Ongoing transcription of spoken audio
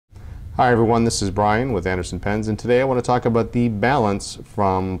Hi everyone, this is Brian with Anderson Pens, and today I want to talk about the Balance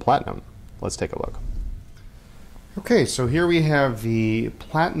from Platinum. Let's take a look. Okay, so here we have the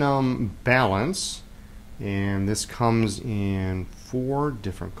Platinum Balance, and this comes in 4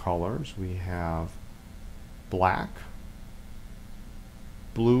 different colors. We have black,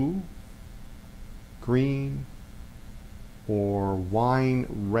 blue, green, or wine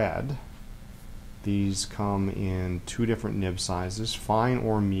red. These come in 2 different nib sizes, fine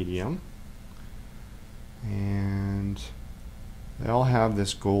or medium, and they all have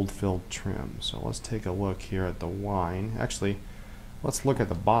this gold-filled trim. So let's take a look here at the wine. Actually, let's look at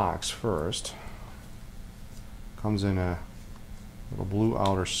the box first. Comes in a little blue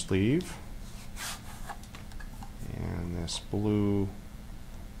outer sleeve and this blue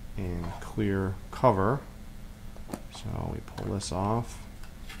and clear cover. So we pull this off.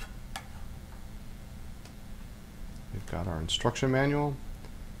 We've got our instruction manual,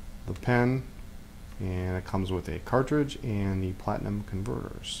 the pen, and it comes with a cartridge and the platinum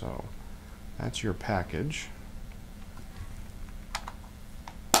converter. So that's your package.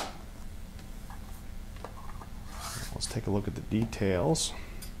 Let's take a look at the details.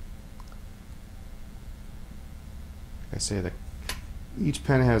 Like I say, each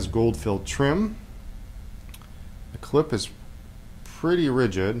pen has gold-filled trim. The clip is pretty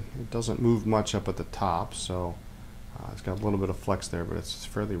rigid. It doesn't move much up at the top, so it's got a little bit of flex there, but it's a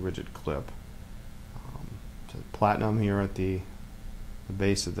fairly rigid clip. Platinum here at the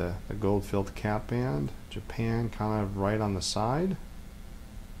base of the gold-filled cap band. Japan kind of right on the side.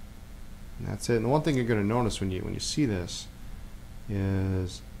 And that's it. And the one thing you're going to notice when you see this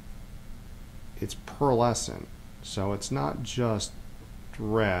is it's pearlescent. So it's not just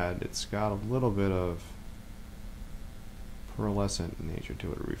red. It's got a little bit of pearlescent nature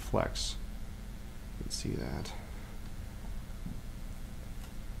to it. It reflects. You can see that.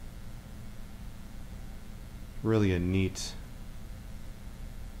 Really a neat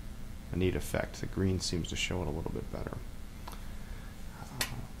effect. The green seems to show it a little bit better.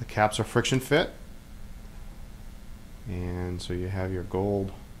 The caps are friction fit, and so you have your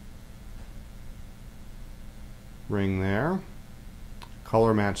gold ring there.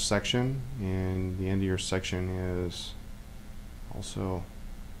 Color match section, and the end of your section is also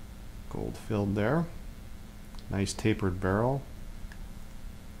gold filled there. Nice tapered barrel.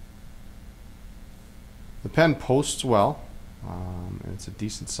 The pen posts well, and it's a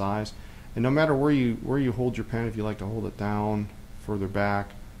decent size. And no matter where you hold your pen, if you like to hold it down, further back,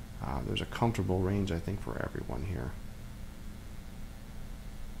 there's a comfortable range, I think, for everyone here.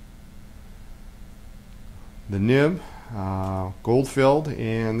 The nib, gold filled,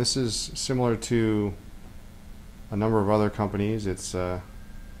 and this is similar to a number of other companies. It's got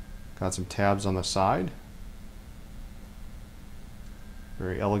some tabs on the side.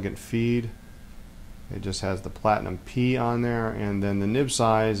 Very elegant feed. It just has the platinum P on there, and then the nib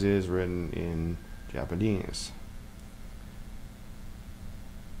size is written in Japanese.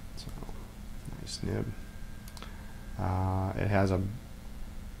 So, nice nib. It has a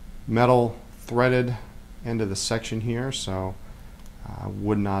metal threaded end of the section here, so I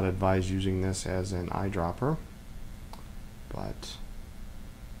would not advise using this as an eyedropper, but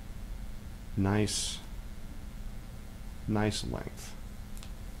nice length.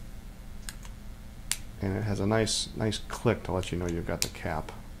 And it has a nice click to let you know you've got the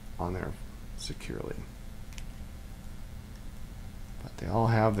cap on there securely. But they all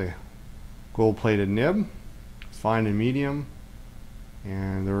have the gold-plated nib, fine and medium,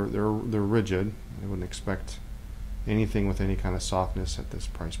 and they're rigid. I wouldn't expect anything with any kind of softness at this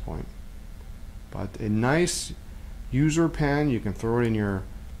price point. But a nice user pen. You can throw it in your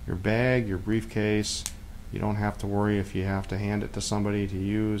bag, your briefcase. You don't have to worry if you have to hand it to somebody to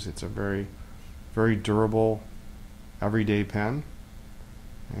use. It's a very durable, everyday pen,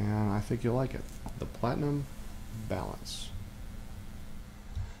 and I think you'll like it. The Platinum Balance.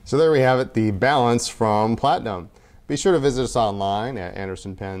 So there we have it, the Balance from Platinum. Be sure to visit us online at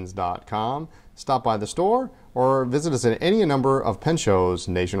andersonpens.com, stop by the store, or visit us at any number of pen shows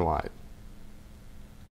nationwide.